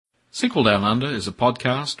SQL Down Under is a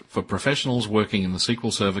podcast for professionals working in the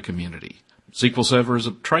SQL Server community. SQL Server is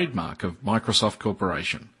a trademark of Microsoft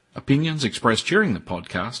Corporation. Opinions expressed during the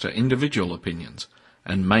podcast are individual opinions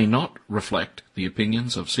and may not reflect the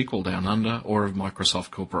opinions of SQL Down Under or of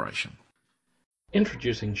Microsoft Corporation.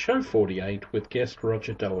 Introducing Show 48 with guest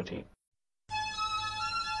Roger Doherty.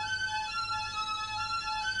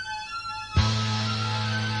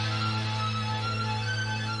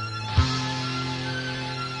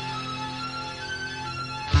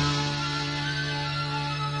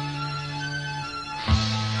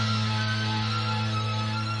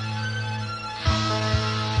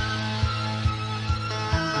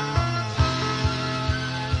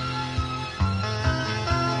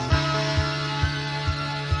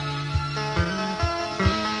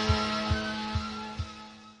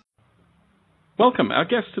 Welcome. Our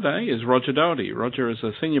guest today is Roger Doherty. Roger is a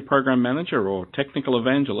Senior Program Manager or Technical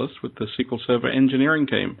Evangelist with the SQL Server Engineering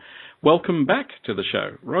Team. Welcome back to the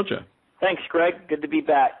show, Roger. Thanks, Greg. Good to be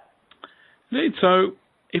back. Indeed. So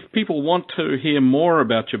if people want to hear more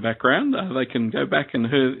about your background, they can go back and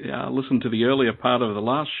listen to the earlier part of the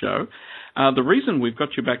last show. The reason we've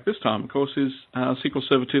got you back this time, of course, is SQL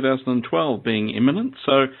Server 2012 being imminent.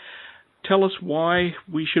 So tell us why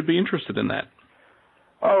we should be interested in that.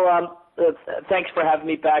 Thanks for having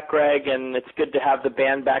me back, Greg, and it's good to have the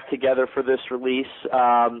band back together for this release.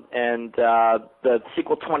 The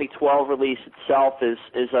SQL 2012 release itself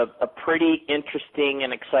is a pretty interesting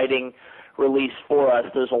and exciting release for us.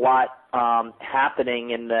 There's a lot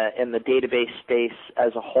happening in the database space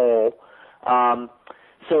as a whole.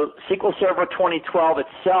 So SQL Server 2012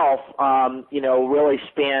 itself, really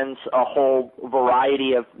spans a whole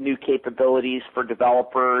variety of new capabilities for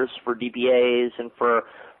developers, for DBAs, and for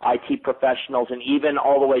IT professionals, and even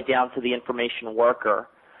all the way down to the information worker.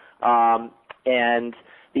 And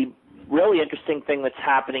the really interesting thing that's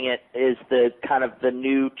happening is the kind of the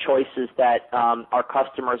new choices that our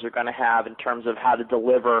customers are going to have in terms of how to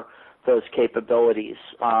deliver those capabilities.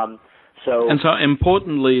 So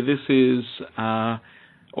importantly, this is, I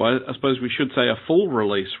suppose we should say a full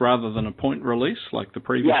release rather than a point release like the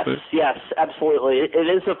previous version? Yes, absolutely. It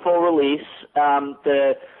is a full release.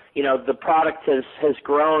 The product has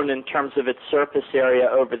grown in terms of its surface area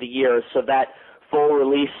over the years, so that full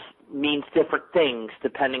release means different things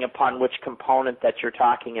depending upon which component that you're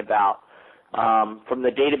talking about. From the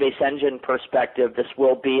database engine perspective, this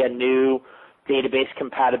will be a new database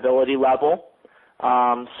compatibility level.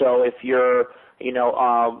 So if you're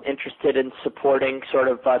interested in supporting sort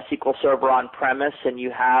of SQL Server on-premise and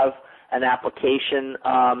you have an application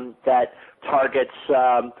that targets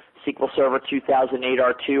SQL Server 2008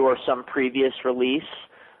 R2 or some previous release,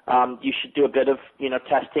 you should do a bit of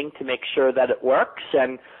testing to make sure that it works.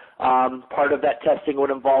 And part of that testing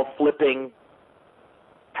would involve flipping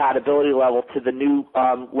compatibility level to the new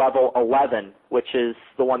level 11, which is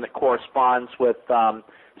the one that corresponds with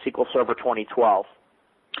SQL Server 2012.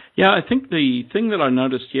 Yeah, I think the thing that I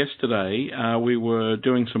noticed yesterday, we were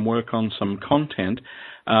doing some work on some content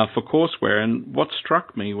for courseware, and what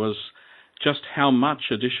struck me was just how much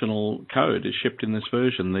additional code is shipped in this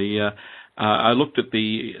version. I looked at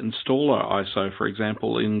the installer ISO, for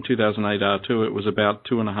example, in 2008 R2, it was about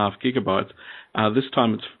 2.5 gigabytes. This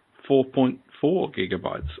time it's 4.4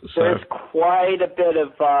 gigabytes. So there's quite a bit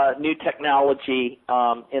of new technology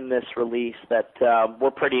in this release that we're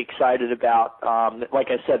pretty excited about. Like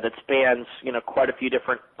I said, that spans quite a few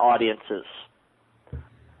different audiences.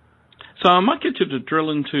 So I might get you to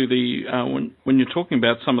drill into the when you're talking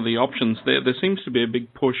about some of the options there seems to be a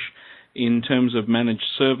big push in terms of managed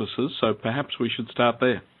services, so perhaps we should start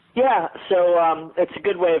there. Yeah, so it's a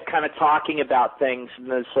good way of kind of talking about things.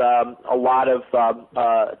 And there's a lot of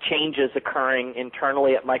changes occurring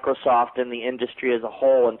internally at Microsoft and the industry as a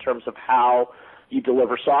whole in terms of how you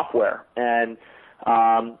deliver software. And,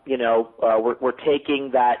 we're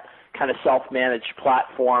taking that kind of self-managed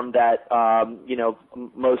platform that,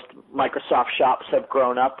 most Microsoft shops have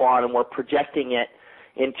grown up on, and we're projecting it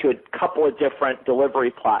into a couple of different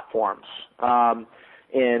delivery platforms.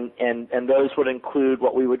 And those would include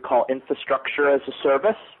what we would call infrastructure as a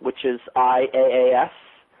service, which is IaaS.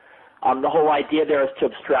 The whole idea there is to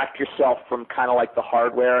abstract yourself from kind of like the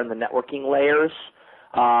hardware and the networking layers.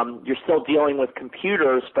 You're still dealing with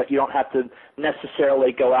computers, but you don't have to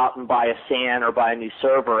necessarily go out and buy a SAN or buy a new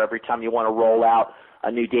server every time you want to roll out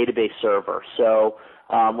a new database server. So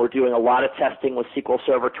we're doing a lot of testing with SQL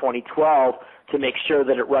Server 2012 to make sure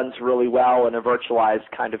that it runs really well in a virtualized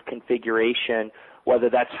kind of configuration, whether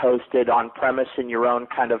that's hosted on-premise in your own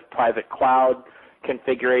kind of private cloud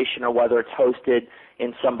configuration or whether it's hosted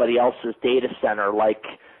in somebody else's data center like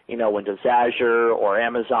Windows Azure or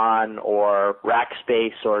Amazon or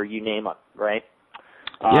Rackspace or you name it, right?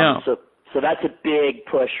 So that's a big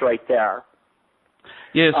push right there.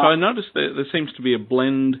 Yeah, so I noticed that there seems to be a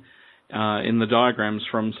blend in the diagrams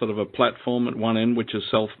from sort of a platform at one end, which is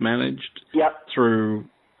self-managed, through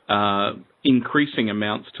increasing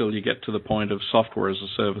amounts till you get to the point of software as a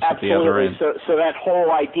service at the other end. So that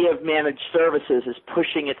whole idea of managed services is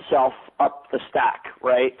pushing itself up the stack,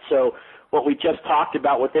 right? So what we just talked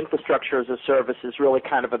about with infrastructure as a service is really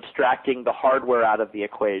kind of abstracting the hardware out of the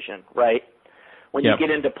equation, right? When you get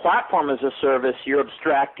into platform as a service, you're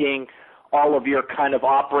abstracting all of your kind of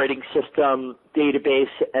operating system, database,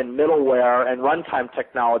 and middleware and runtime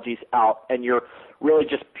technologies out, and you're really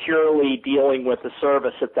just purely dealing with the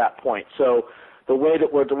service at that point. So the way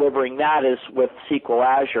that we're delivering that is with SQL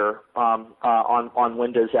Azure on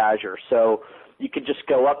Windows Azure. So you can just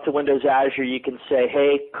go up to Windows Azure. You can say,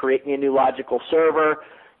 hey, create me a new logical server.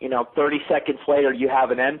 30 seconds later, you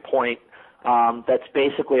have an endpoint that's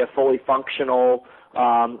basically a fully functional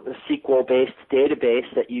SQL-based database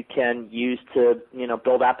that you can use to,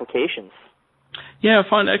 build applications. Yeah, I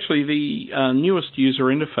find actually the newest user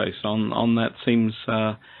interface on that seems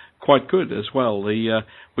quite good as well.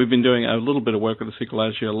 We've been doing a little bit of work with the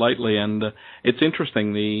SQL Azure lately, and it's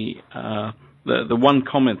interesting. The one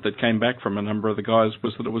comment that came back from a number of the guys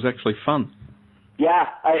was that it was actually fun. Yeah,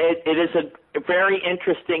 it is a very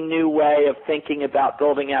interesting new way of thinking about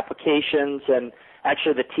building applications, and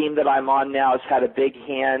actually the team that I'm on now has had a big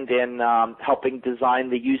hand in helping design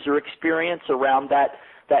the user experience around that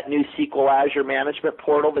new SQL Azure management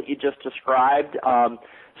portal that you just described.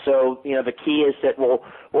 So the key is that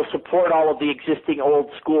we'll support all of the existing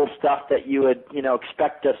old school stuff that you would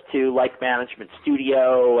expect us to, like Management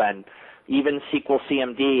Studio and even SQL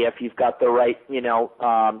CMD if you've got the right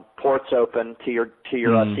ports open to your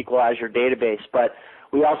SQL Azure database. But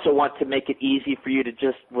we also want to make it easy for you to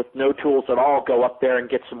just, with no tools at all, go up there and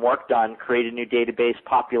get some work done, create a new database,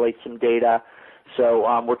 populate some data. So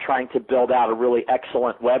we're trying to build out a really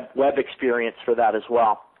excellent web experience for that as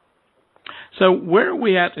well. So where are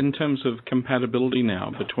we at in terms of compatibility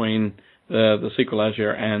now between the SQL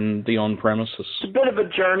Azure and the on-premises? It's a bit of a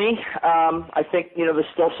journey. I think there's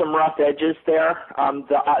still some rough edges there.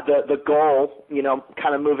 The goal,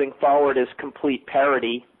 kind of moving forward, is complete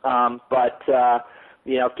parity. But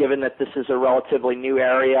given that this is a relatively new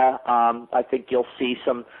area, I think you'll see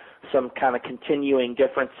some kind of continuing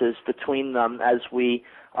differences between them as we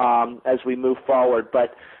move forward.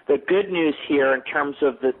 But the good news here in terms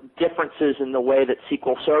of the differences in the way that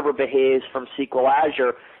SQL Server behaves from SQL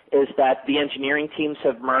Azure is that the engineering teams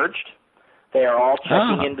have merged. They are all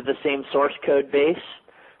checking into the same source code base.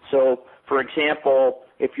 So, for example,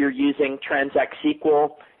 if you're using Transact SQL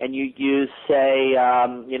and you use, say, a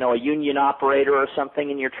union operator or something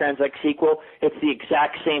in your Transact SQL, it's the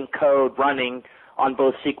exact same code running on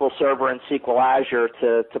both SQL Server and SQL Azure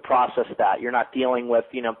to process that. You're not dealing with,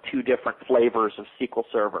 two different flavors of SQL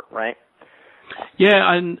Server, right?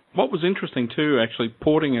 Yeah, and what was interesting too, actually,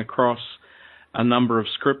 porting across a number of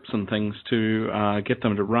scripts and things to get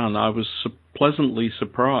them to run, I was pleasantly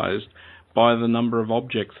surprised by the number of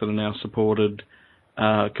objects that are now supported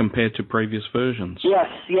compared to previous versions. Yes,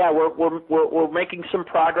 yeah, we're making some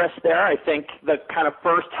progress there. I think the kind of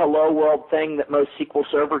first hello world thing that most SQL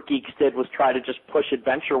Server geeks did was try to just push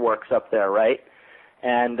AdventureWorks up there, right?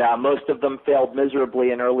 And most of them failed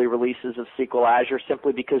miserably in early releases of SQL Azure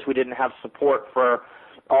simply because we didn't have support for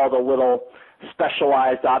all the little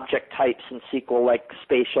specialized object types in SQL, like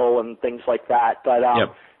spatial and things like that. But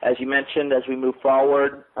as you mentioned, as we move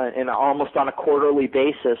forward, almost on a quarterly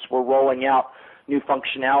basis, we're rolling out new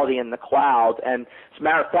functionality in the cloud. And as a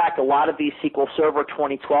matter of fact, a lot of these SQL Server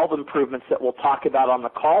 2012 improvements that we'll talk about on the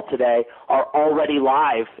call today are already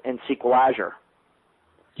live in SQL Azure.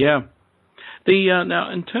 Yeah.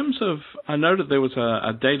 Now, in terms of, I noted there was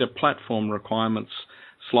a data platform requirements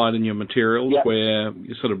slide in your materials where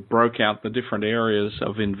you sort of broke out the different areas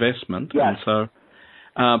of investment. Yes. And so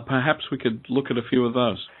perhaps we could look at a few of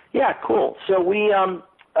those. Yeah, cool. So we,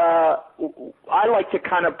 I like to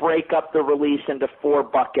kind of break up the release into 4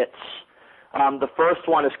 buckets. The first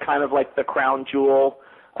one is kind of like the crown jewel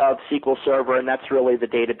of SQL Server, and that's really the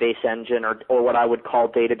database engine, or what I would call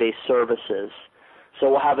database services. So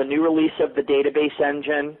we'll have a new release of the database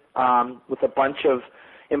engine with a bunch of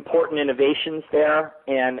important innovations there.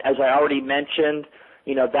 And as I already mentioned,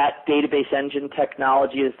 that database engine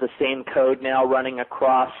technology is the same code now running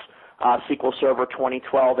across SQL Server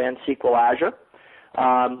 2012 and SQL Azure.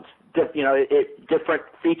 Different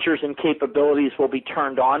features and capabilities will be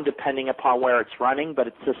turned on depending upon where it's running, but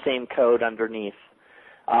it's the same code underneath.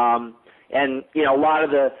 And, a lot of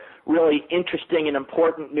the really interesting and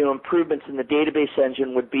important new improvements in the database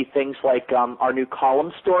engine would be things like our new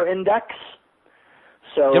column store index.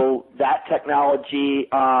 So that technology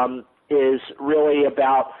is really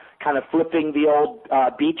about kind of flipping the old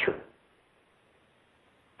B tree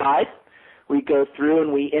side. We go through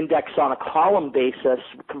and we index on a column basis,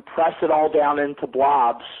 compress it all down into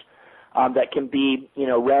blobs that can be,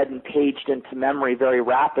 read and paged into memory very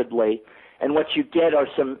rapidly. And what you get are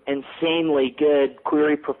some insanely good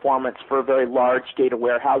query performance for very large data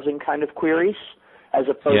warehousing kind of queries, as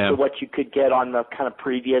opposed to what you could get on the kind of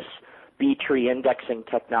previous B-tree indexing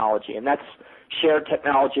technology. And that's shared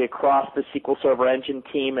technology across the SQL Server Engine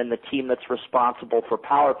team and the team that's responsible for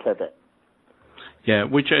Power Pivot. Yeah,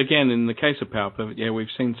 which again, in the case of Power Pivot, we've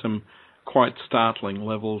seen some quite startling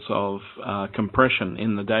levels of compression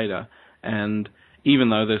in the data. And even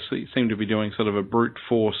though they seem to be doing sort of a brute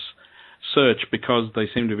force search, because they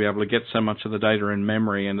seem to be able to get so much of the data in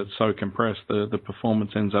memory and it's so compressed, the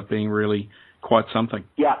performance ends up being really quite something.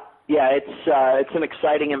 Yeah, it's an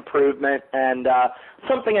exciting improvement and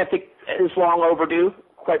something I think is long overdue,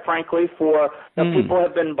 quite frankly, for people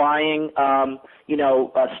have been buying,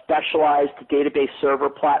 specialized database server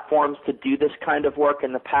platforms to do this kind of work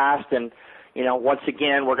in the past. And, once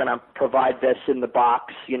again, we're going to provide this in the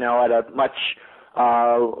box, at a much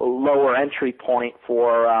lower entry point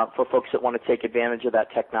for folks that want to take advantage of that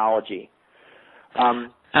technology.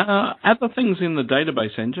 Other things in the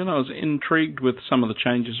database engine, I was intrigued with some of the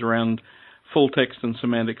changes around full text and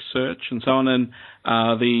semantic search and so on. And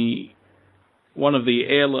one of the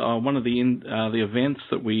events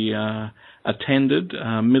that we attended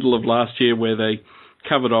middle of last year, where they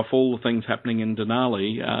covered off all the things happening in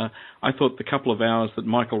Denali, I thought the couple of hours that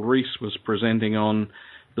Michael Reese was presenting on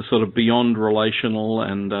the sort of beyond relational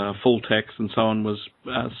and full text and so on was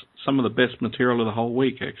some of the best material of the whole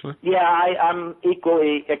week, actually. Yeah, I'm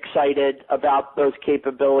equally excited about those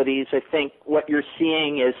capabilities. I think what you're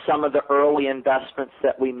seeing is some of the early investments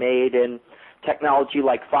that we made in technology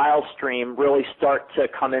like FileStream really start to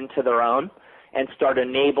come into their own and start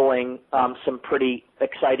enabling some pretty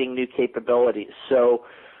exciting new capabilities. So,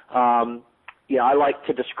 I like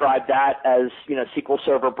to describe that as, SQL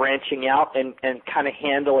Server branching out and kind of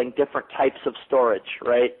handling different types of storage,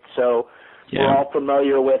 right? So we're all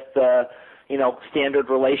familiar with standard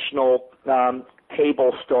relational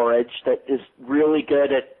table storage that is really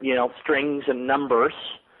good at, strings and numbers,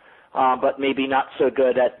 but maybe not so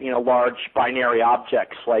good at, large binary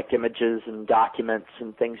objects like images and documents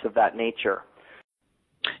and things of that nature.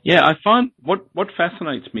 Yeah, I find what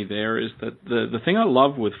fascinates me there is that the thing I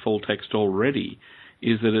love with full text already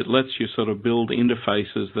is that it lets you sort of build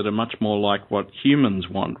interfaces that are much more like what humans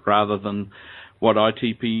want rather than what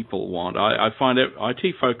IT people want. I find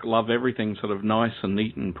IT folk love everything sort of nice and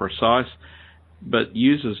neat and precise, but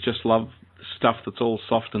users just love stuff that's all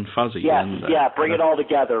soft and fuzzy. Yes, bring it all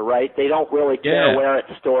together, right? They don't really care where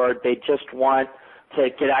it's stored. They just want to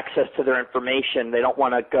get access to their information. They don't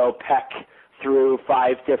want to go peck through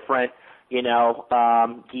 5 different,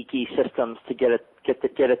 geeky systems to get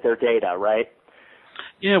at their data, right?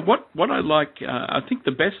 Yeah, what I like, I think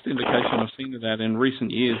the best indication I've seen of that in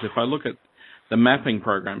recent years, if I look at the mapping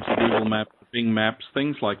programs, the Google Maps, Bing Maps,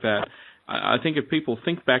 things like that, I think if people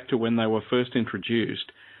think back to when they were first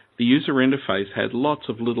introduced, the user interface had lots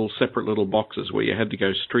of separate little boxes where you had to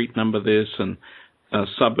go street number this and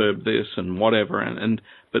suburb this and whatever,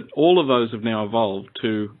 but all of those have now evolved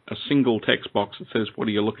to a single text box that says, "What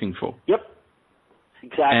are you looking for?" Yep,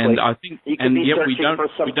 exactly. And I think, you could be searching for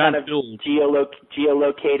some kind of build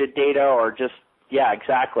geolocated data, or just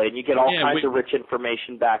exactly, and you get all kinds of rich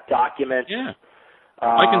information back, documents. Yeah,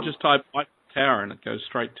 I can just type White Tower and it goes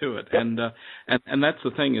straight to it. Yep. And that's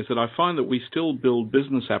the thing, is that I find that we still build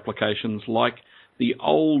business applications like the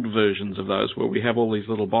old versions of those where we have all these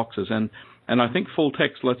little boxes, and I think full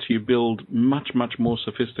text lets you build much, much more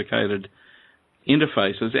sophisticated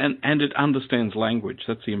interfaces, and it understands language.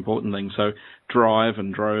 That's the important thing. So drive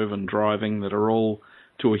and drove and driving, that are all,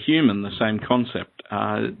 to a human, the same concept.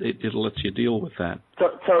 It lets you deal with that.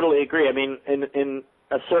 Totally agree. I mean, in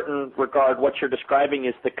a certain regard, what you're describing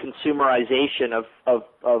is the consumerization of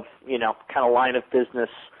kind of line of business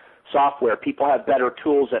software. People have better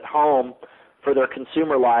tools at home for their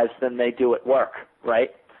consumer lives than they do at work, right?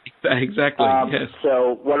 Exactly, yes.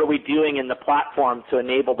 So what are we doing in the platform to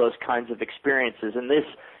enable those kinds of experiences? And this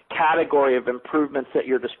category of improvements that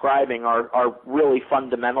you're describing are really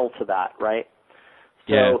fundamental to that, right?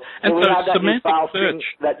 So we have that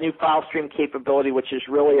new file stream capability, which is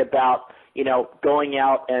really about, going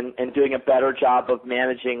out and doing a better job of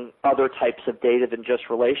managing other types of data than just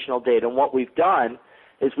relational data. And what we've done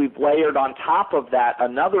is we've layered on top of that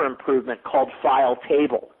another improvement called file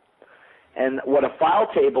table. And what a file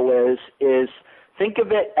table is think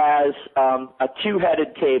of it as a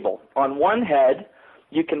two-headed table. On one head,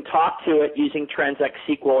 you can talk to it using Transact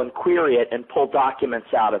SQL and query it and pull documents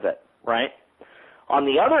out of it, right? On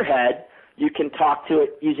the other head, you can talk to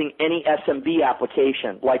it using any SMB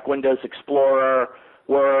application, like Windows Explorer,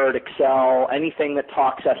 Word, Excel, anything that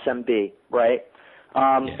talks SMB, right?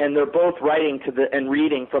 And they're both writing to and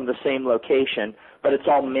reading from the same location, but it's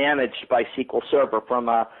all managed by SQL Server from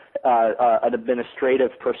an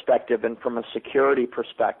administrative perspective and from a security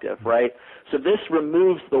perspective, right? So this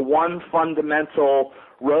removes the one fundamental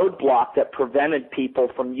roadblock that prevented people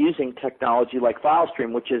from using technology like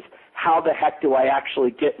FileStream, which is how the heck do I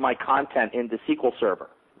actually get my content into SQL Server,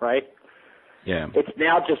 right? Yeah. It's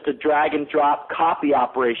now just a drag and drop copy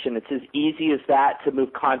operation. It's as easy as that to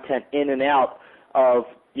move content in and out of,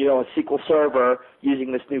 a SQL Server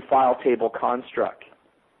using this new file table construct.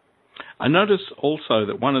 I noticed also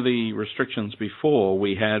that one of the restrictions before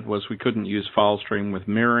we had was we couldn't use FileStream with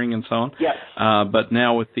mirroring and so on. Yes. But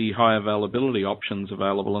now with the high availability options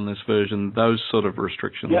available in this version, those sort of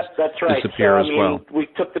restrictions that's right. disappear so, as well. We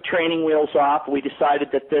took the training wheels off. We decided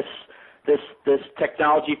that this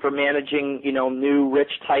technology for managing, new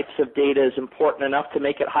rich types of data is important enough to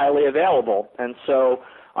make it highly available. And so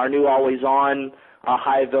our new always-on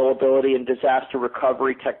high availability and disaster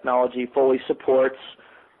recovery technology fully supports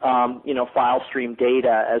FileStream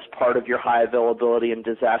data as part of your high availability and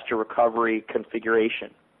disaster recovery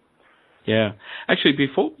configuration. Yeah. Actually,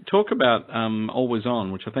 before we talk about Always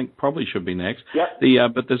On, which I think probably should be next, yep.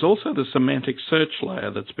 But there's also the semantic search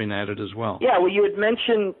layer that's been added as well. Yeah, well, you had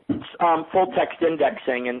mentioned full text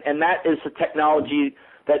indexing, and that is a technology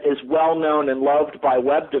that is well known and loved by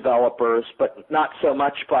web developers, but not so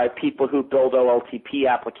much by people who build OLTP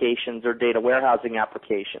applications or data warehousing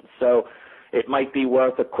applications. So it might be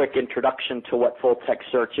worth a quick introduction to what full text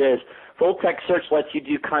search is. Full text search lets you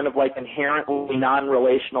do kind of like inherently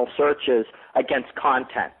non-relational searches against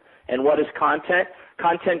content. And what is content?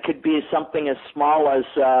 Content could be something as small as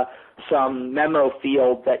some memo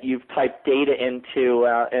field that you've typed data into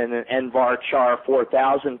in an nvar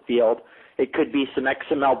 4000 field. It could be some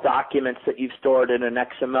XML documents that you've stored in an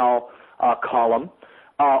XML column.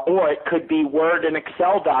 Or it could be Word and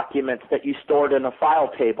Excel documents that you stored in a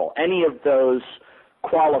file table. Any of those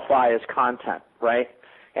qualify as content, right?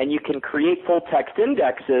 And you can create full text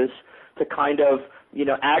indexes to kind of,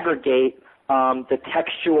 aggregate the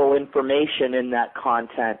textual information in that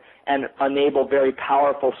content and enable very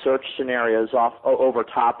powerful search scenarios over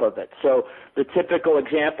top of it. So the typical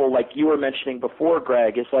example, like you were mentioning before,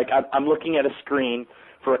 Greg, is like I'm looking at a screen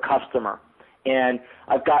for a customer, and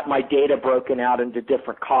I've got my data broken out into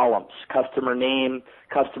different columns: customer name,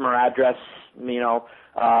 customer address,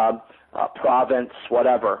 province,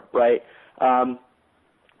 whatever, right?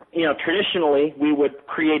 Traditionally we would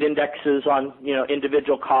create indexes on,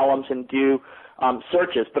 individual columns and do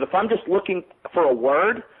searches. But if I'm just looking for a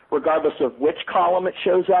word, regardless of which column it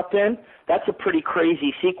shows up in, that's a pretty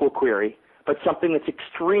crazy SQL query, but something that's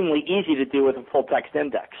extremely easy to do with a full text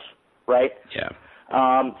index, right? Yeah.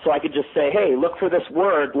 So I could just say, hey, look for this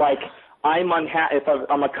word, like if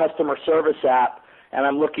I'm a customer service app and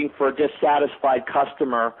I'm looking for a dissatisfied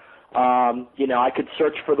customer, I could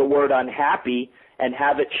search for the word unhappy and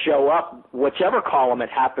have it show up whichever column it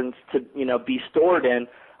happens to, be stored in,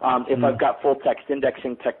 if I've got full text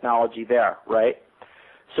indexing technology there, right?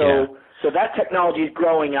 So that technology is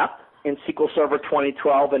growing up in SQL Server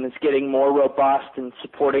 2012, and it's getting more robust and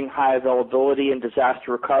supporting high availability and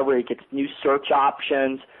disaster recovery. It gets new search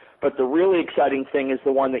options, but the really exciting thing is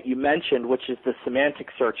the one that you mentioned, which is the semantic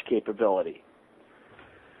search capability.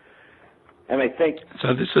 And I think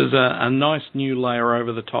so. This is a nice new layer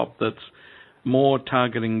over the top that's more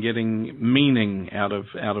targeting getting meaning out of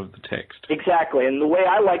the text. Exactly, and the way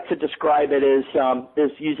I like to describe it is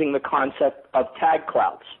using the concept of tag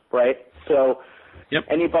clouds, right? So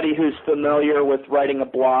anybody who's familiar with writing a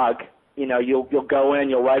blog, you'll go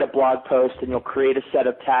in, you'll write a blog post, and you'll create a set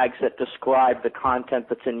of tags that describe the content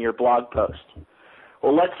that's in your blog post.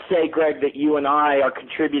 Well, let's say, Greg, that you and I are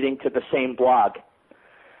contributing to the same blog.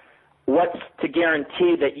 What's to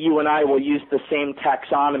guarantee that you and I will use the same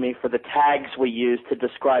taxonomy for the tags we use to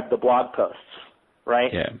describe the blog posts,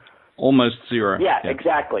 right? Yeah, almost zero. Yeah,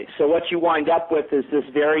 exactly. So what you wind up with is this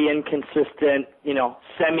very inconsistent,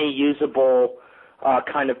 semi-usable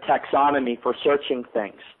kind of taxonomy for searching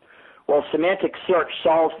things. Well, semantic search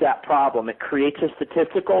solves that problem. It creates a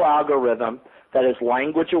statistical algorithm that is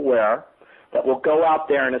language aware, that will go out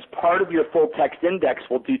there and as part of your full text index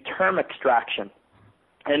will do term extraction.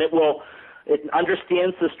 And it will It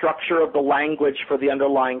understands the structure of the language for the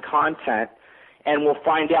underlying content and will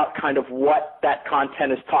find out kind of what that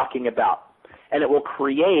content is talking about. And it will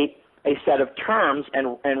create a set of terms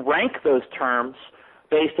and rank those terms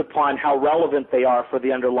based upon how relevant they are for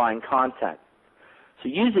the underlying content. So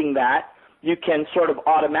using that, you can sort of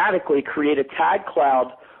automatically create a tag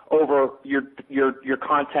cloud over your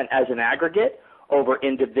content as an aggregate, over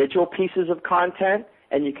individual pieces of content,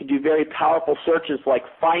 and you can do very powerful searches like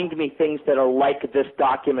find me things that are like this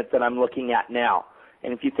document that I'm looking at now.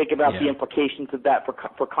 And if you think about the implications of that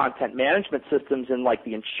for content management systems in like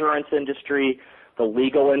the insurance industry, the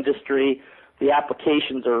legal industry, the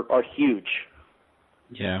applications are huge.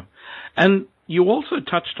 Yeah. And you also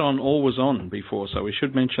touched on Always On before, so we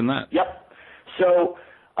should mention that. Yep. So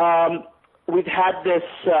we've had this,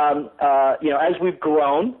 as we've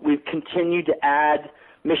grown, we've continued to add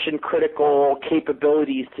mission-critical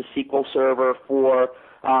capabilities to SQL Server for,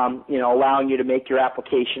 allowing you to make your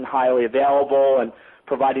application highly available and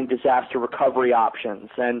providing disaster recovery options.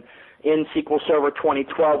 And in SQL Server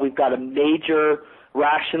 2012, we've got a major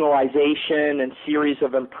rationalization and series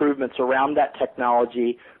of improvements around that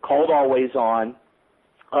technology called Always On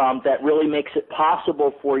that really makes it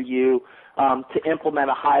possible for you to implement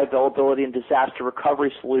a high availability and disaster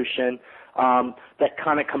recovery solution that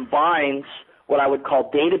kind of combines what I would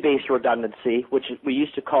call database redundancy, which we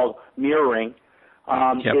used to call mirroring,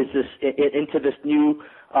 is this into this new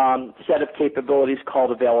set of capabilities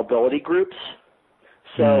called availability groups.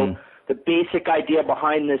 So the basic idea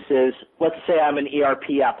behind this is, let's say I'm an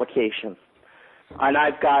ERP application, and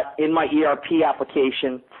I've got in my ERP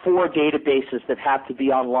application 4 databases that have to be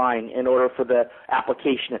online in order for the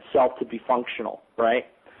application itself to be functional, right?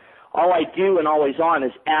 All I do in Always On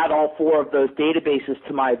is add all 4 of those databases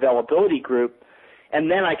to my availability group, and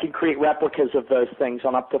then I can create replicas of those things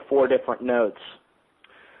on up to 4 different nodes.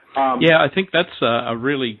 I think that's a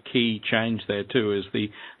really key change there too, is the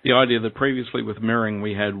idea that previously with mirroring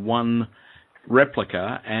we had one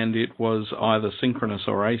replica and it was either synchronous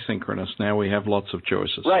or asynchronous. Now we have lots of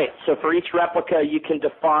choices. Right. So for each replica you can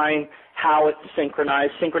define how it's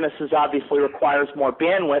synchronized. Synchronous obviously requires more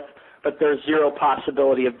bandwidth, but there's zero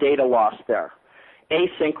possibility of data loss there.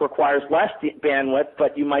 Async requires less bandwidth,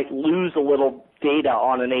 but you might lose a little data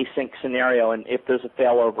on an async scenario and if there's a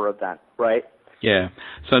failover event, right? Yeah.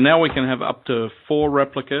 So now we can have up to 4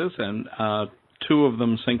 replicas and 2 of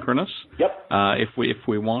them synchronous. Yep. If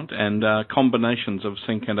we want, and combinations of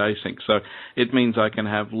sync and async. So it means I can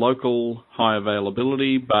have local high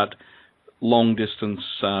availability, but long distance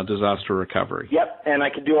disaster recovery. Yep. And I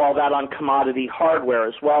can do all that on commodity hardware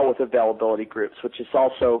as well with availability groups, which is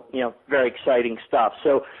also very exciting stuff.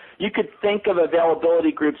 So you could think of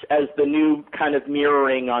availability groups as the new kind of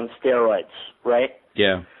mirroring on steroids, right?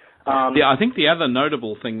 Yeah. I think the other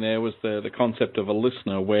notable thing there was the concept of a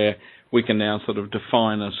listener, where we can now sort of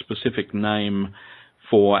define a specific name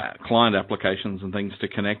for client applications and things to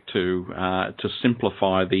connect to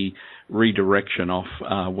simplify the redirection off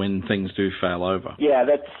when things do fail over. Yeah,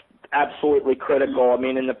 that's absolutely critical. I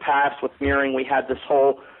mean, in the past with mirroring, we had this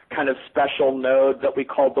whole kind of special node that we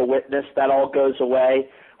called the witness. That all goes away.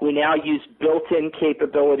 We now use built-in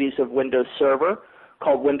capabilities of Windows Server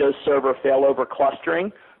called Windows Server Failover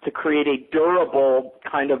Clustering to create a durable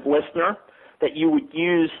kind of listener that you would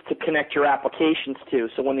use to connect your applications to.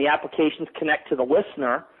 So when the applications connect to the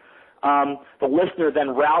listener then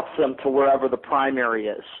routes them to wherever the primary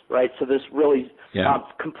is, right? So this really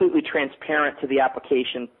completely transparent to the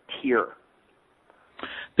application tier.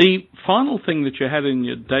 The final thing that you had in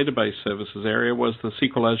your database services area was the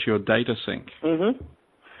SQL Azure Data Sync. Mm-hmm.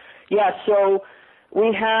 Yeah, so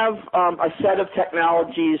we have a set of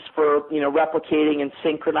technologies for replicating and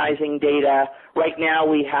synchronizing data. Right now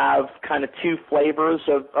we have kind of 2 flavors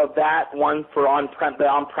of that. One for the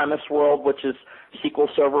on-premise world, which is SQL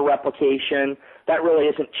Server replication. That really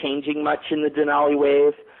isn't changing much in the Denali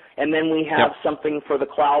wave. And then we have something for the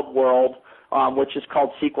cloud world, which is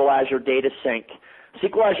called SQL Azure Data Sync.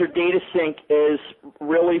 SQL Azure Data Sync is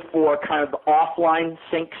really for kind of the offline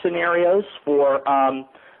sync scenarios for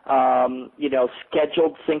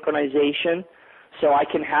scheduled synchronization. So I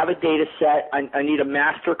can have a data set. I need a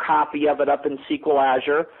master copy of it up in SQL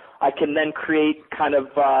Azure. I can then create kind of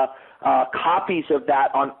copies of that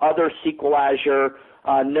on other SQL Azure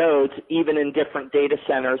nodes, even in different data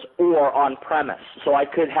centers or on-premise. So I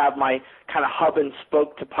could have my kind of hub and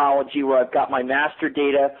spoke topology where I've got my master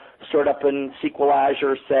data stored up in SQL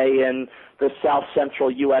Azure, say in the South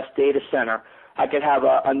Central U.S. data center. I could have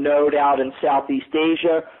a node out in Southeast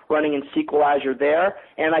Asia running in SQL Azure there,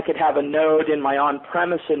 and I could have a node in my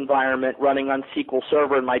on-premise environment running on SQL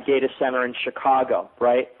Server in my data center in Chicago,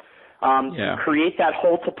 right? create that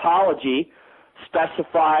whole topology,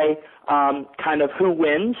 specify kind of who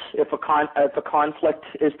wins if a conflict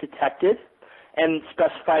is detected, and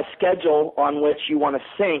specify a schedule on which you want to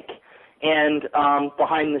sync. And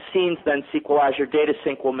behind the scenes, then SQL Azure Data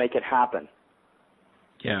Sync will make it happen.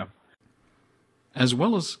 Yeah. As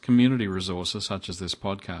well as community resources such as this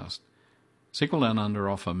podcast, SQL Down Under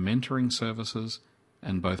offer mentoring services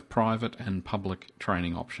and both private and public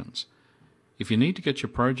training options. If you need to get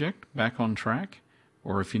your project back on track,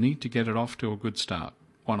 or if you need to get it off to a good start,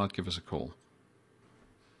 why not give us a call?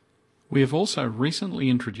 We have also recently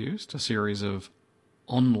introduced a series of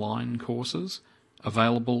online courses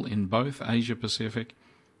available in both Asia Pacific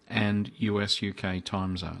and US-UK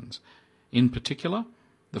time zones. In particular,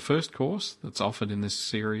 the first course that's offered in this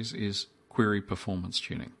series is Query Performance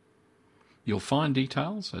Tuning. You'll find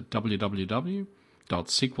details at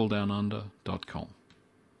www.sqldownunder.com.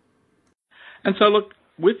 And so, look,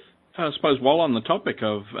 with, I suppose, while on the topic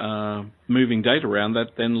of moving data around,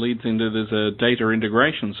 that then leads into there's a data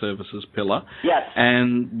integration services pillar. Yes.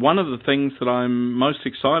 And one of the things that I'm most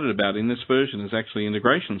excited about in this version is actually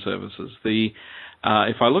integration services.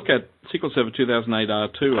 If I look at SQL Server 2008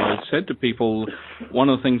 R2, I said to people, one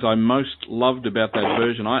of the things I most loved about that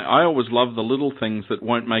version, I always love the little things that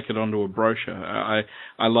won't make it onto a brochure. I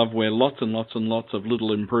love where lots and lots and lots of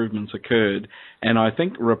little improvements occurred. And I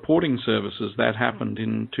think reporting services, that happened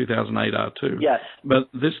in 2008 R2. Yes. But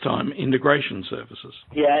this time, integration services.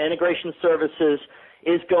 Yeah, integration services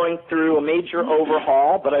is going through a major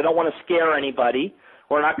overhaul, but I don't want to scare anybody.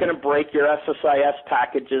 We're not going to break your SSIS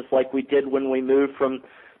packages like we did when we moved from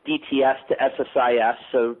DTS to SSIS,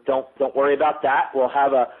 so don't worry about that. We'll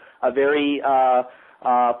have a very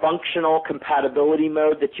functional compatibility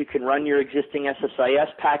mode that you can run your existing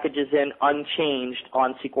SSIS packages in unchanged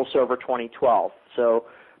on SQL Server 2012, so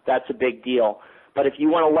that's a big deal. But if you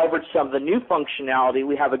want to leverage some of the new functionality,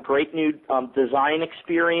 we have a great new design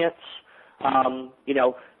experience,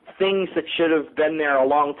 things that should have been there a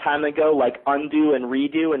long time ago, like undo and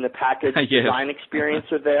redo in the package yes. design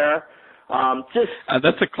experience are there.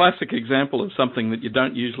 That's a classic example of something that you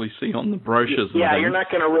don't usually see on the brochures. Yeah, you're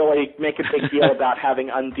not going to really make a big deal about having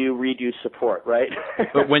undo, redo support, right?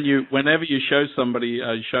 But whenever you show somebody,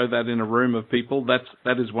 show that in a room of people,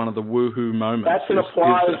 that is one of the woohoo moments. That's an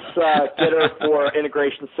applause getter for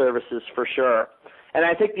integration services for sure. And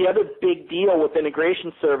I think the other big deal with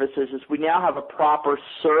integration services is we now have a proper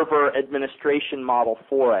server administration model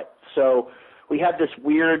for it. So we had this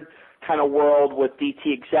weird kind of world with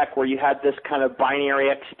DT exec where you had this kind of binary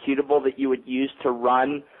executable that you would use to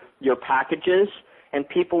run your packages, and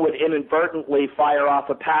people would inadvertently fire off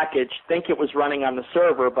a package, think it was running on the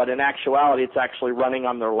server, but in actuality it's actually running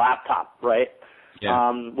on their laptop, right?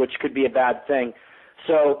 Yeah. Which could be a bad thing.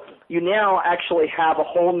 So you now actually have a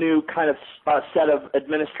whole new kind of set of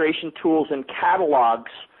administration tools and catalogs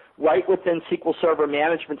right within SQL Server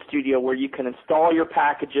Management Studio where you can install your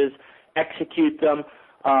packages, execute them,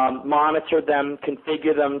 monitor them,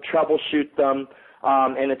 configure them, troubleshoot them,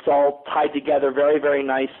 and it's all tied together very, very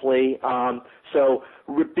nicely. So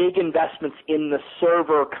big investments in the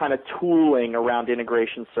server kind of tooling around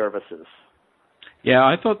integration services. Yeah,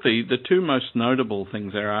 I thought the two most notable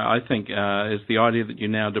things there, I think, is the idea that you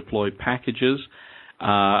now deploy packages,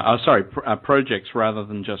 projects rather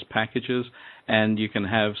than just packages, and you can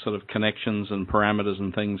have sort of connections and parameters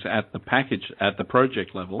and things at the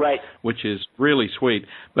project level, right, which is really sweet.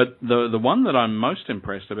 But the one that I'm most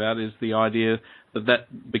impressed about is the idea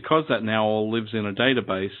that because that now all lives in a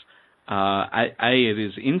database, it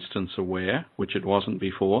is instance aware, which it wasn't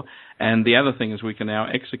before, and the other thing is we can now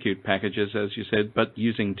execute packages, as you said, but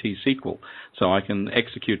using T-SQL. So I can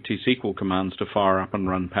execute T-SQL commands to fire up and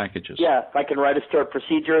run packages. Yeah, I can write a stored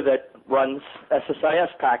procedure that runs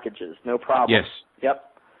SSIS packages, no problem. Yes. Yep.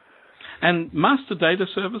 And master data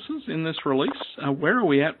services in this release, where are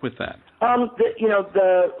we at with that?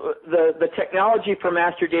 The technology for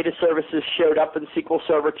master data services showed up in SQL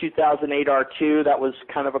Server 2008 R2. That was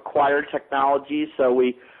kind of acquired technology, so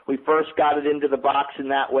we first got it into the box in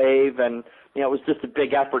that wave, and it was just a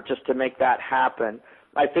big effort just to make that happen.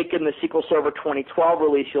 I think in the SQL Server 2012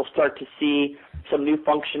 release, you'll start to see some new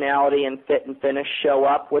functionality and fit and finish show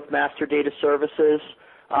up with master data services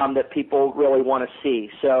that people really want to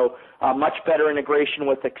see. So much better integration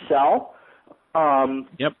with Excel.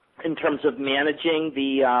 Yep. In terms of managing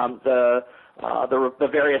the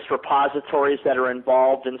various repositories that are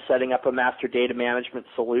involved in setting up a master data management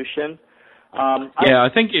solution. I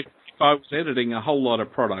think if I was editing a whole lot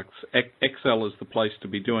of products, Excel is the place to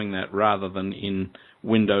be doing that rather than in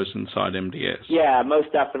Windows inside MDS. Yeah,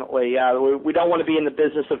 most definitely. We don't want to be in the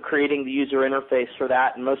business of creating the user interface for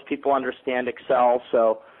that, and most people understand Excel,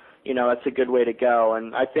 so, that's a good way to go.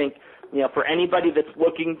 And I think, for anybody that's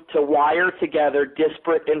looking to wire together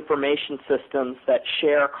disparate information systems that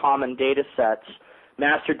share common data sets,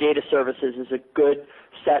 Master Data Services is a good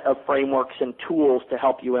set of frameworks and tools to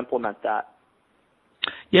help you implement that.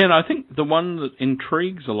 Yeah, and I think the one that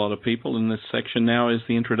intrigues a lot of people in this section now is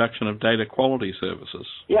the introduction of data quality services.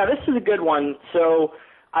 Yeah, this is a good one. So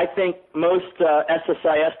I think most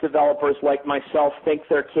SSIS developers like myself think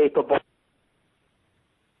they're capable.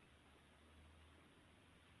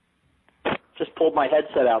 Just pulled my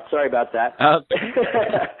headset out. Sorry about that. I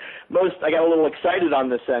got a little excited on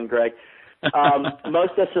this end, Greg.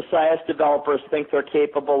 Most SSIS developers think they're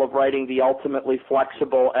capable of writing the ultimately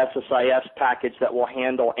flexible SSIS package that will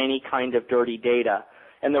handle any kind of dirty data.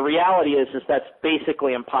 And the reality is that's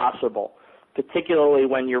basically impossible, particularly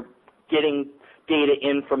when you're getting data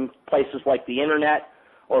in from places like the internet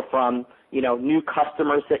or from, new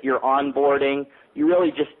customers that you're onboarding. You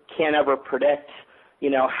really just can't ever predict,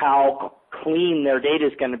 how clean their data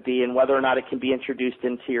is going to be and whether or not it can be introduced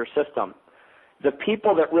into your system. The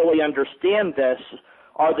people that really understand this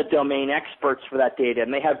are the domain experts for that data,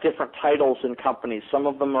 and they have different titles in companies. Some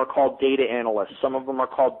of them are called data analysts. Some of them are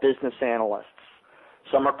called business analysts.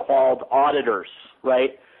 Some are called auditors,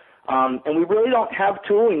 right? And we really don't have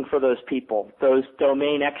tooling for those people, those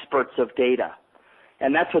domain experts of data.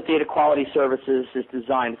 And that's what Data Quality Services is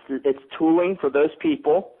designed. It's tooling for those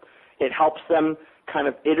people. It helps them kind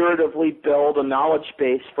of iteratively build a knowledge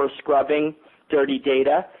base for scrubbing dirty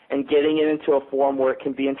data and getting it into a form where it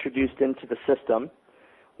can be introduced into the system.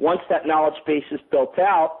 Once that knowledge base is built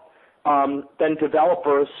out, then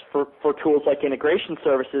developers for tools like integration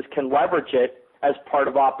services can leverage it as part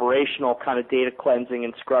of operational kind of data cleansing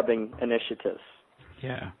and scrubbing initiatives.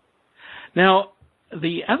 Yeah. Now,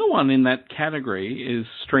 the other one in that category is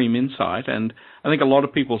Stream Insight, and I think a lot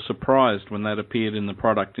of people were surprised when that appeared in the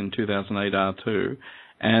product in 2008 R2.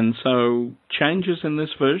 And so, changes in this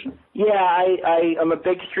version? Yeah, I am a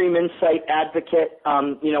big Stream Insight advocate.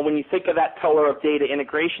 When you think of that pillar of data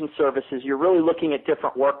integration services, you're really looking at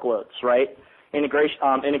different workloads, right?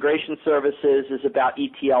 Integration services is about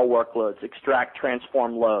ETL workloads, extract,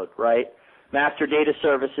 transform, load, right? Master Data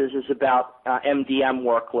Services is about MDM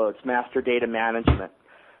workloads, master data management.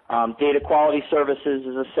 Data Quality Services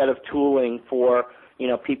is a set of tooling for,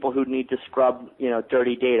 people who need to scrub,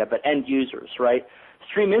 dirty data, but end users, right?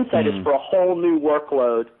 Stream Insight is for a whole new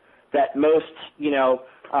workload that most,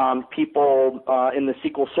 people in the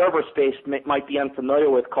SQL Server space might be unfamiliar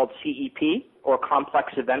with, called CEP, or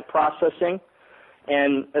Complex Event Processing.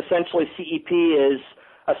 And essentially CEP is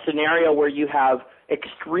a scenario where you have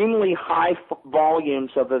extremely high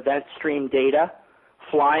volumes of event stream data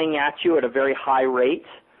flying at you at a very high rate,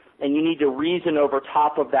 and you need to reason over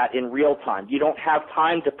top of that in real time. You don't have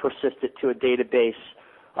time to persist it to a database,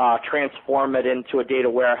 transform it into a data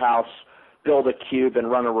warehouse, build a cube, and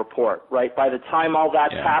run a report, right? By the time all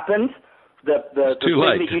that's happened, the thing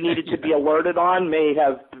that you needed to be alerted on may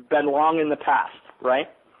have been long in the past, right?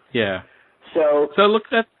 Yeah. So look,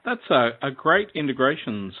 that's a great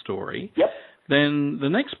integration story. Yep. Then the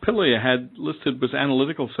next pillar you had listed was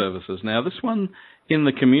analytical services. Now, this one in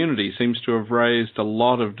the community seems to have raised a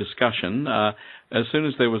lot of discussion. As soon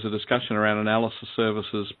as there was a discussion around analysis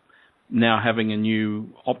services now having a new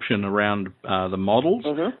option around the models,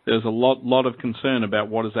 there's a lot of concern about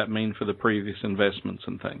what does that mean for the previous investments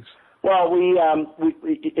and things. Well,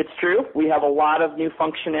 it's true. We have a lot of new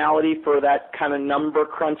functionality for that kind of number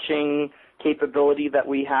crunching capability that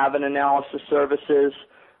we have in analysis services.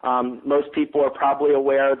 Most people are probably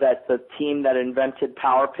aware that the team that invented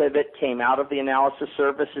Power Pivot came out of the analysis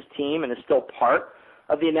services team and is still part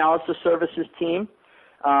of the analysis services team.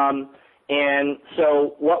 And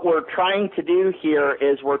so what we're trying to do here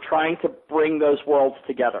is we're trying to bring those worlds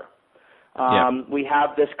together. We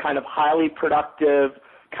have this kind of highly productive,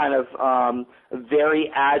 kind of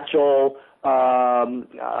very agile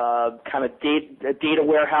kind of data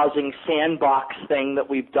warehousing sandbox thing that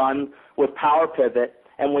we've done with Power Pivot.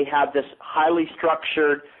 And we have this highly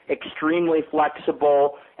structured, extremely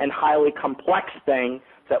flexible, and highly complex thing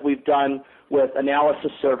that we've done with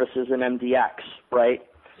analysis services and MDX, right?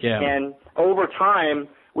 Yeah. And over time,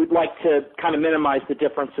 we'd like to kind of minimize the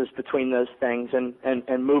differences between those things and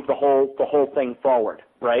move the whole thing forward,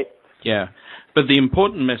 right? Yeah. But the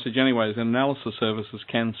important message anyway is analysis services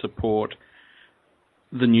can support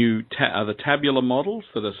the new the tabular models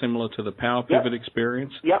that are similar to the Power Pivot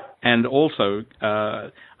experience. Yep. And also,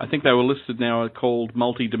 I think they were listed now called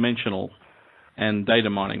multi-dimensional and data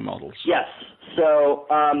mining models. Yes. So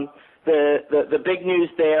the big news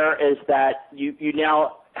there is that you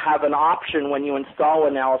now have an option when you install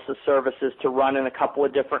analysis services to run in a couple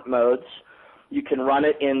of different modes. You can run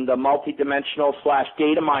it in the multi-dimensional /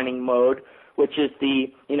 data mining mode, which is the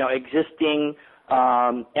existing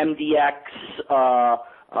MDX,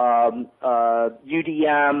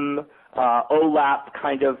 UDM, OLAP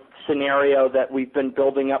kind of scenario that we've been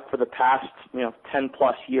building up for the past 10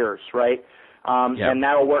 plus years, right? And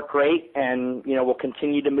that'll work great, and we'll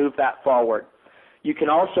continue to move that forward. You can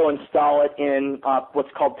also install it in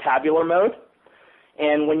what's called tabular mode.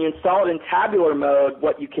 And when you install it in tabular mode,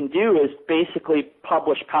 what you can do is basically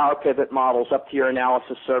publish Power Pivot models up to your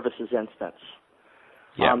analysis services instance.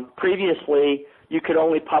 Previously, you could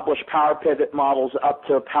only publish Power Pivot models up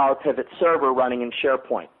to a Power Pivot server running in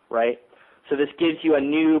SharePoint, right? So this gives you a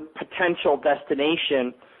new potential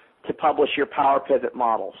destination to publish your Power Pivot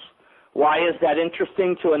models. Why is that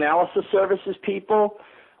interesting to analysis services people?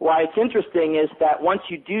 Why it's interesting is that once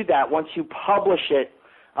you do that, once you publish it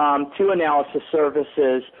to analysis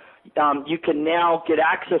services, you can now get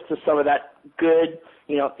access to some of that good,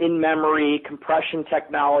 in-memory compression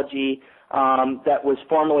technology that was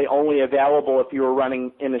formerly only available if you were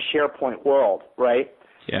running in a SharePoint world, right?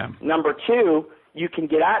 Yeah. Number two, you can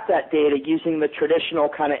get at that data using the traditional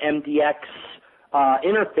kind of MDX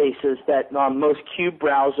interfaces that most Cube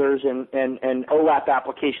browsers and OLAP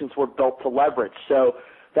applications were built to leverage. So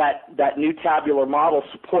that new tabular model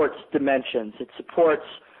supports dimensions, it supports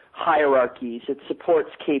hierarchies, it supports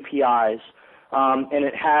KPIs, and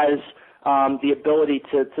it has the ability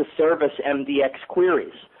to service MDX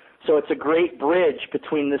queries. So it's a great bridge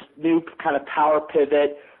between this new kind of Power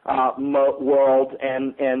Pivot world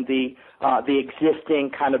and the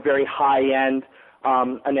existing kind of very high-end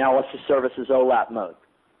analysis services OLAP mode.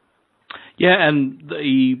 Yeah, and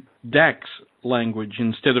the DAX language,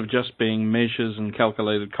 instead of just being measures and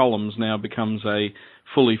calculated columns, now becomes a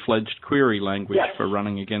fully fledged query language for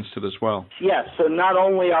running against it as well. Yes, so not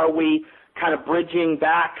only are we kind of bridging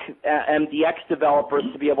back MDX developers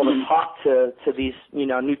to be able to talk to these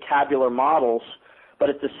new tabular models, but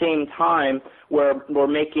at the same time we're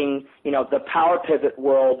making the Power Pivot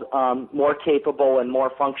world more capable and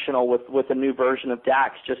more functional with a new version of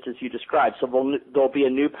DAX, just as you described. So there'll be a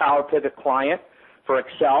new Power Pivot client for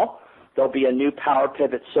Excel. There'll be a new Power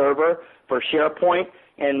Pivot server for SharePoint,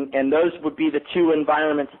 and those would be the two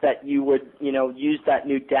environments that you would use that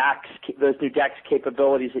new DAX, those new DAX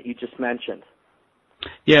capabilities that you just mentioned.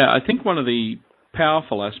 Yeah, I think one of the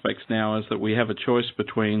powerful aspects now is that we have a choice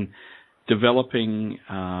between developing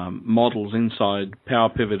models inside Power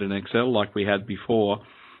Pivot and Excel like we had before,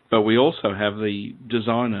 but we also have the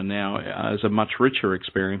designer now as a much richer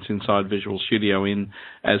experience inside Visual Studio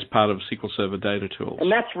as part of SQL Server data tools.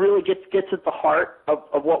 And that's really gets at the heart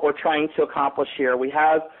of what we're trying to accomplish here. We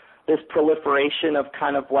have this proliferation of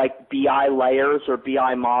kind of like BI layers or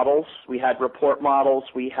BI models. We had report models,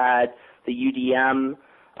 we had the UDM,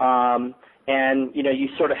 and you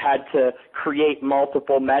sort of had to create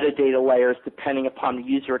multiple metadata layers depending upon the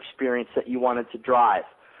user experience that you wanted to drive.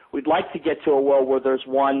 We'd like to get to a world where there's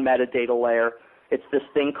one metadata layer. It's this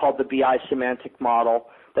thing called the BI semantic model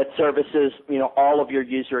that services all of your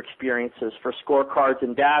user experiences for scorecards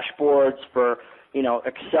and dashboards, for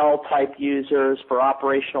Excel type users, for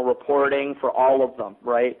operational reporting, for all of them,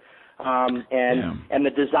 right? And the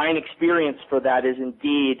design experience for that is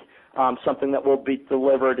indeed something that will be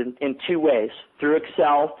delivered in two ways: through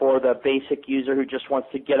Excel for the basic user who just wants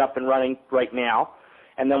to get up and running right now,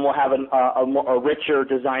 and then we'll have a richer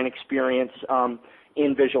design experience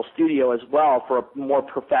in Visual Studio as well for a more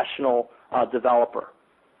professional developer.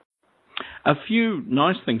 A few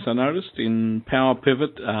nice things I noticed in Power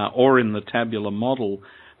Pivot or in the tabular model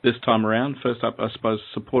this time around. First up, I suppose,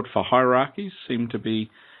 support for hierarchies seemed to be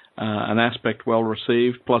an aspect well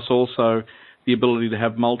received, plus also the ability to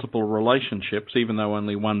have multiple relationships, even though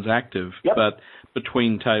only one's active, but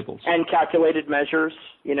between tables. And calculated measures,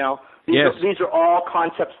 These are all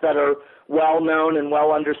concepts that are well known and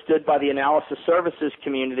well understood by the analysis services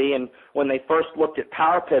community, and when they first looked at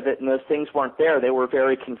Power Pivot and those things weren't there, they were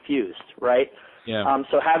very confused, right? Yeah.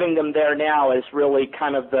 So having them there now is really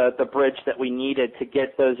kind of the bridge that we needed to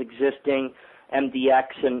get those existing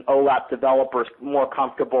MDX and OLAP developers more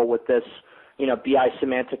comfortable with this, BI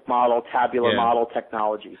semantic model, tabular model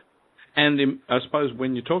technology. And I suppose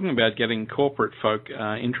when you're talking about getting corporate folk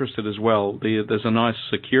interested as well, there's a nice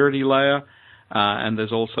security layer and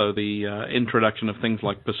there's also the introduction of things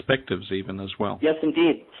like perspectives even as well. Yes,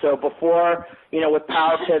 indeed. So before, with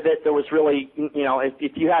Power Pivot, there was really,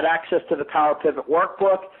 if you had access to the Power Pivot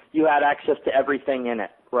workbook, you had access to everything in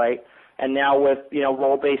it, right? And now with,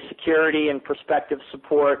 role-based security and perspective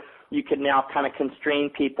support, you can now kind of constrain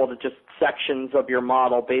people to just sections of your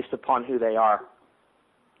model based upon who they are.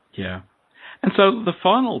 Yeah. And so the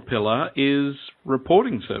final pillar is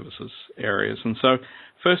reporting services areas. And so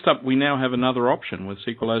first up, we now have another option with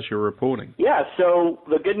SQL Azure Reporting. Yeah, so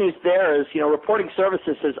the good news there is, reporting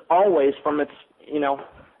services has always, from its,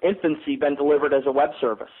 infancy, been delivered as a web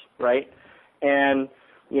service, right? And,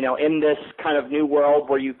 in this kind of new world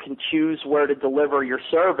where you can choose where to deliver your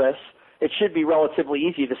service, it should be relatively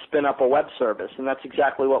easy to spin up a web service, and that's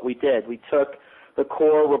exactly what we did. We took the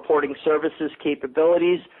core reporting services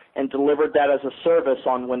capabilities and delivered that as a service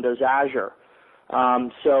on Windows Azure.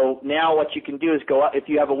 So now what you can do is go up, if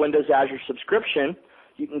you have a Windows Azure subscription,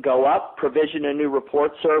 you can go up, provision a new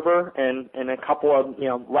report server, and in a couple of,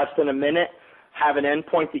 less than a minute, have an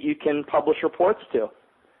endpoint that you can publish reports to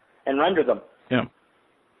and render them. Yeah.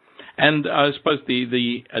 And I suppose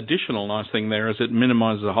the additional nice thing there is it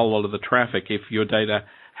minimizes a whole lot of the traffic if your data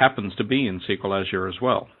happens to be in SQL Azure as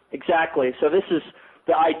well. Exactly. So this is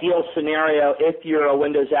the ideal scenario if you're a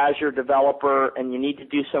Windows Azure developer and you need to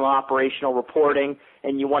do some operational reporting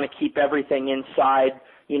and you want to keep everything inside,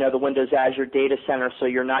 the Windows Azure data center so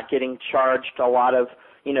you're not getting charged a lot of,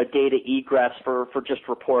 data egress for just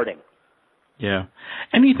reporting. Yeah.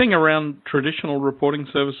 Anything around traditional reporting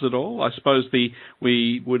services at all? I suppose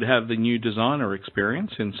we would have the new designer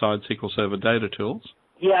experience inside SQL Server Data Tools.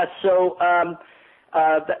 Yeah, so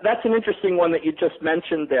that's an interesting one that you just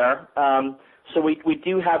mentioned there. So we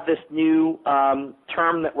do have this new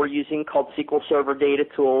term that we're using called SQL Server Data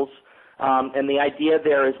Tools, and the idea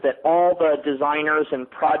there is that all the designers and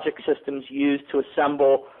project systems used to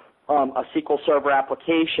assemble a SQL Server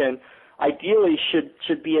application ideally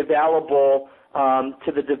should be available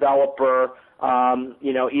to the developer,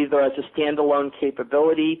 either as a standalone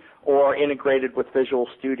capability or integrated with Visual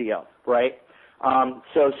Studio, right?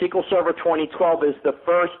 So SQL Server 2012 is the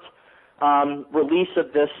first release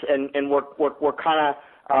of this, and we're kind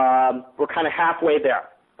of halfway there.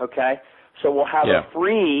 Okay, so we'll have a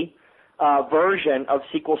free version of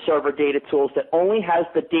SQL Server Data Tools that only has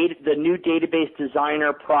the new database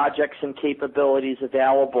designer projects and capabilities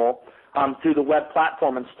available through the web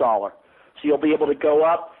platform installer. So you'll be able to go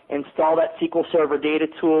up, install that SQL Server Data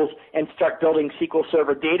Tools, and start building SQL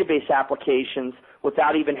Server database applications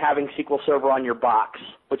without even having SQL Server on your box,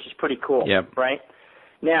 which is pretty cool, right?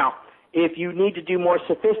 Now, if you need to do more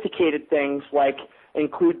sophisticated things like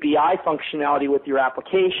include BI functionality with your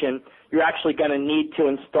application, you're actually going to need to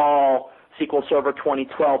install SQL Server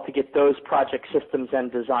 2012 to get those project systems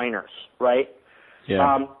and designers, right?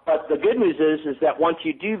 Yeah. But the good news is that once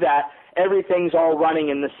you do that, everything's all running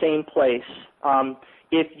in the same place.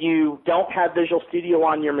 If you don't have Visual Studio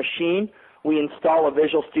on your machine, we install a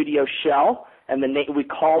Visual Studio shell, and we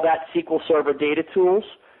call that SQL Server Data Tools,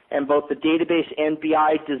 and both the database and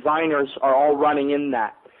BI designers are all running in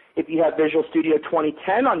that. If you have Visual Studio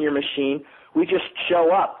 2010 on your machine, we just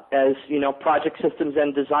show up as, project systems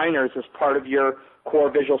and designers as part of your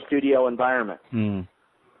core Visual Studio environment. Mm.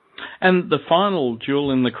 And the final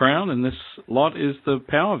jewel in the crown in this lot is the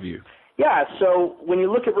Power View. Yeah, so when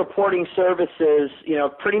you look at reporting services,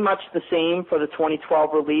 pretty much the same for the 2012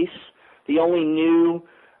 release. The only new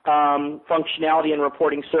functionality in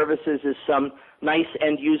reporting services is some nice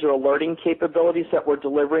end-user alerting capabilities that we're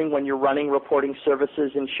delivering when you're running reporting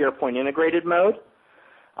services in SharePoint integrated mode.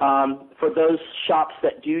 For those shops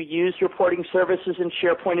that do use reporting services in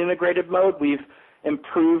SharePoint integrated mode, we've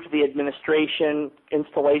improved the administration,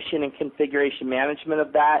 installation, and configuration management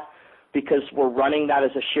of that because we're running that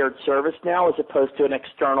as a shared service now as opposed to an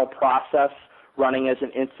external process running as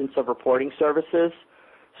an instance of reporting services.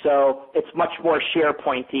 So it's much more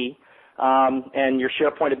SharePoint-y, and your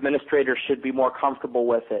SharePoint administrator should be more comfortable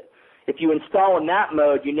with it. If you install in that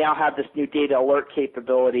mode, you now have this new data alert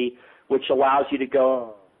capability, which allows you to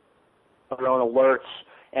go on your own alerts,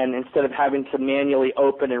 and instead of having to manually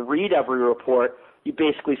open and read every report, you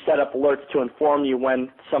basically set up alerts to inform you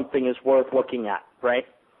when something is worth looking at, right?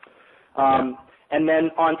 And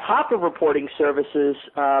then on top of reporting services,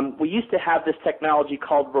 we used to have this technology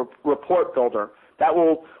called Report Builder.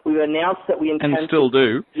 We've announced that we intend and still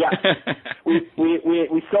do. Yeah, we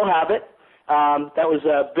still have it. That was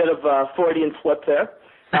a bit of a Freudian slip there.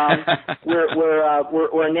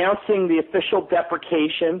 We're announcing the official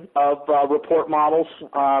deprecation of report models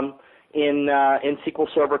in SQL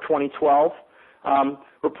Server 2012.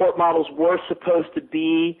 Report models were supposed to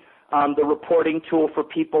be the reporting tool for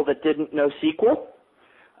people that didn't know SQL.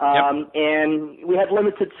 And we had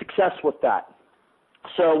limited success with that.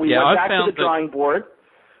 So we went back to the drawing board.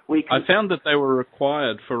 I found that they were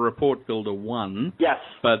required for Report Builder 1. Yes.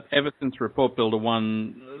 But ever since Report Builder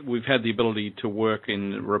 1, we've had the ability to work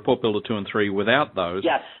in Report Builder 2 and 3 without those.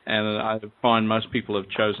 Yes. And I find most people have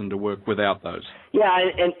chosen to work without those. Yeah,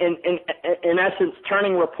 and in essence,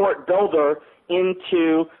 turning Report Builder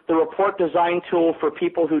into the report design tool for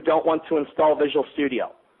people who don't want to install Visual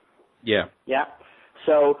Studio. Yeah. Yeah.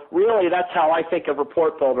 So really, that's how I think of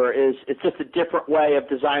Report Builder. Is it's just a different way of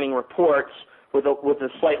designing reports with a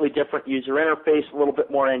slightly different user interface, a little bit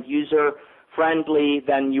more end-user friendly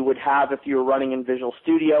than you would have if you were running in Visual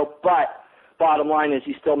Studio. But bottom line is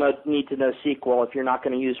you still need to know SQL if you're not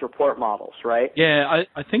going to use report models, right? Yeah,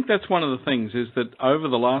 I think that's one of the things is that over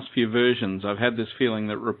the last few versions, I've had this feeling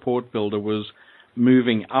that Report Builder was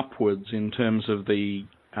moving upwards in terms of the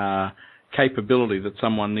capability that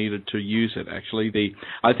someone needed to use it, actually.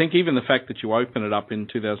 I think even the fact that you open it up in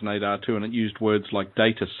 2008 R2 and it used words like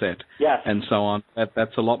data set and so on,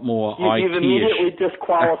 that's a lot more IT-ish. You've immediately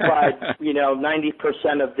disqualified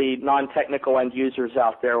 90% of the non-technical end users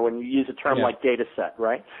out there when you use a term like data set,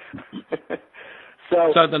 right?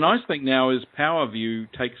 So the nice thing now is PowerView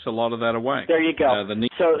takes a lot of that away. There you go.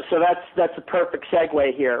 So that's a perfect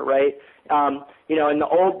segue here, right? In the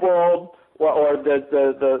old world, or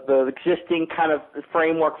the existing kind of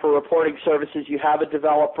framework for reporting services, you have a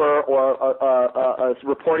developer or a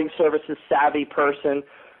reporting services savvy person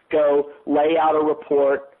go lay out a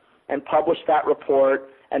report and publish that report,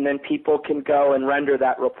 and then people can go and render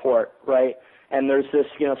that report, right? And there's this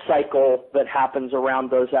cycle that happens around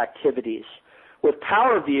those activities. With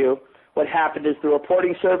PowerView, what happened is the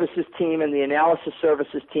reporting services team and the analysis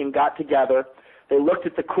services team got together. They looked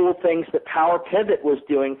at the cool things that Power Pivot was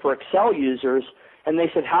doing for Excel users, and they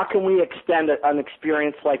said, how can we extend an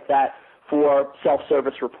experience like that for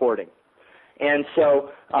self-service reporting? And so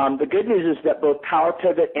the good news is that both Power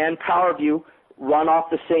Pivot and PowerView run off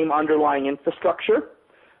the same underlying infrastructure,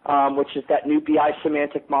 which is that new BI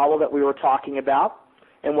semantic model that we were talking about.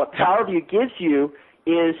 And what PowerView gives you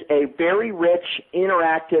is a very rich,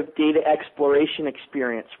 interactive data exploration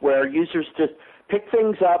experience where users just pick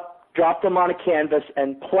things up, drop them on a canvas,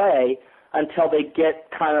 and play until they get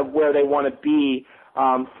kind of where they want to be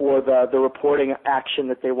for the reporting action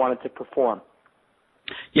that they wanted to perform.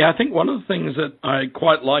 Yeah, I think one of the things that I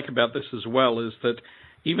quite like about this as well is that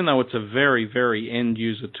even though it's a very, very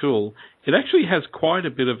end-user tool, it actually has quite a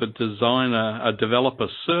bit of a developer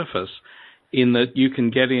surface in that you can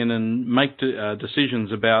get in and make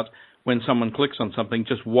decisions about when someone clicks on something,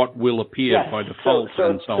 just what will appear by default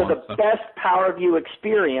and so on. So the best PowerView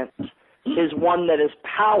experience is one that is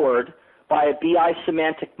powered by a BI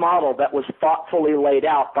semantic model that was thoughtfully laid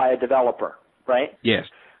out by a developer, right? Yes.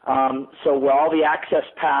 So where all the access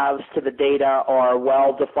paths to the data are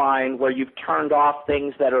well defined, where you've turned off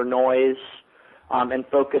things that are noise and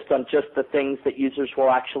focused on just the things that users will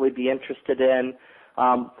actually be interested in.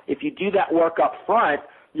 If you do that work up front,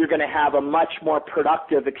 you're going to have a much more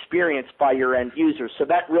productive experience by your end users. So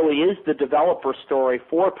that really is the developer story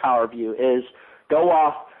for PowerView, is go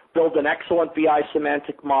off, build an excellent BI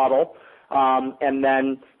semantic model, and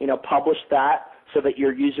then publish that so that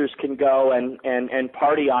your users can go and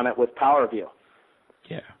party on it with PowerView.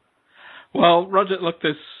 Yeah. Well, Roger, look,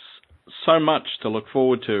 there's so much to look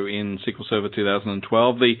forward to in SQL Server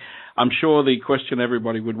 2012. I'm sure the question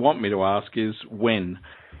everybody would want me to ask is when.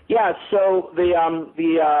 Yeah, so the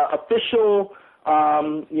official,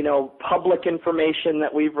 public information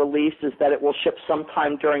that we've released is that it will ship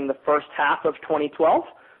sometime during the first half of 2012,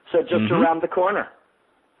 so just around the corner.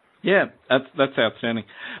 Yeah, that's outstanding.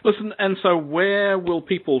 Listen, and so where will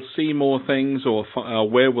people see more things, or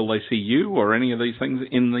where will they see you or any of these things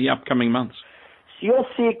in the upcoming months? So you'll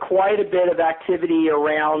see quite a bit of activity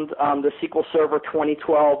around the SQL Server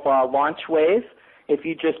 2012 launch wave. If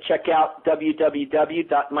you just check out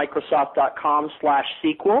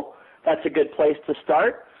www.microsoft.com/SQL, that's a good place to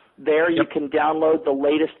start. There you can download the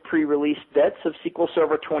latest pre-release bits of SQL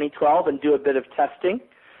Server 2012 and do a bit of testing.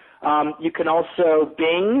 You can also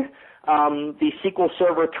Bing the SQL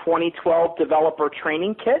Server 2012 Developer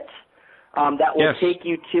Training Kit. That will take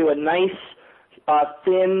you to a nice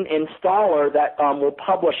thin installer that will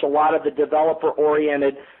publish a lot of the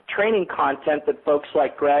developer-oriented training content that folks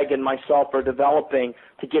like Greg and myself are developing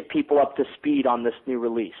to get people up to speed on this new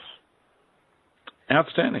release.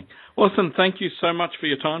 Outstanding. Well, listen, thank you so much for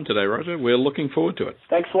your time today, Roger. We're looking forward to it.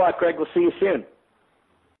 Thanks a lot, Greg. We'll see you soon.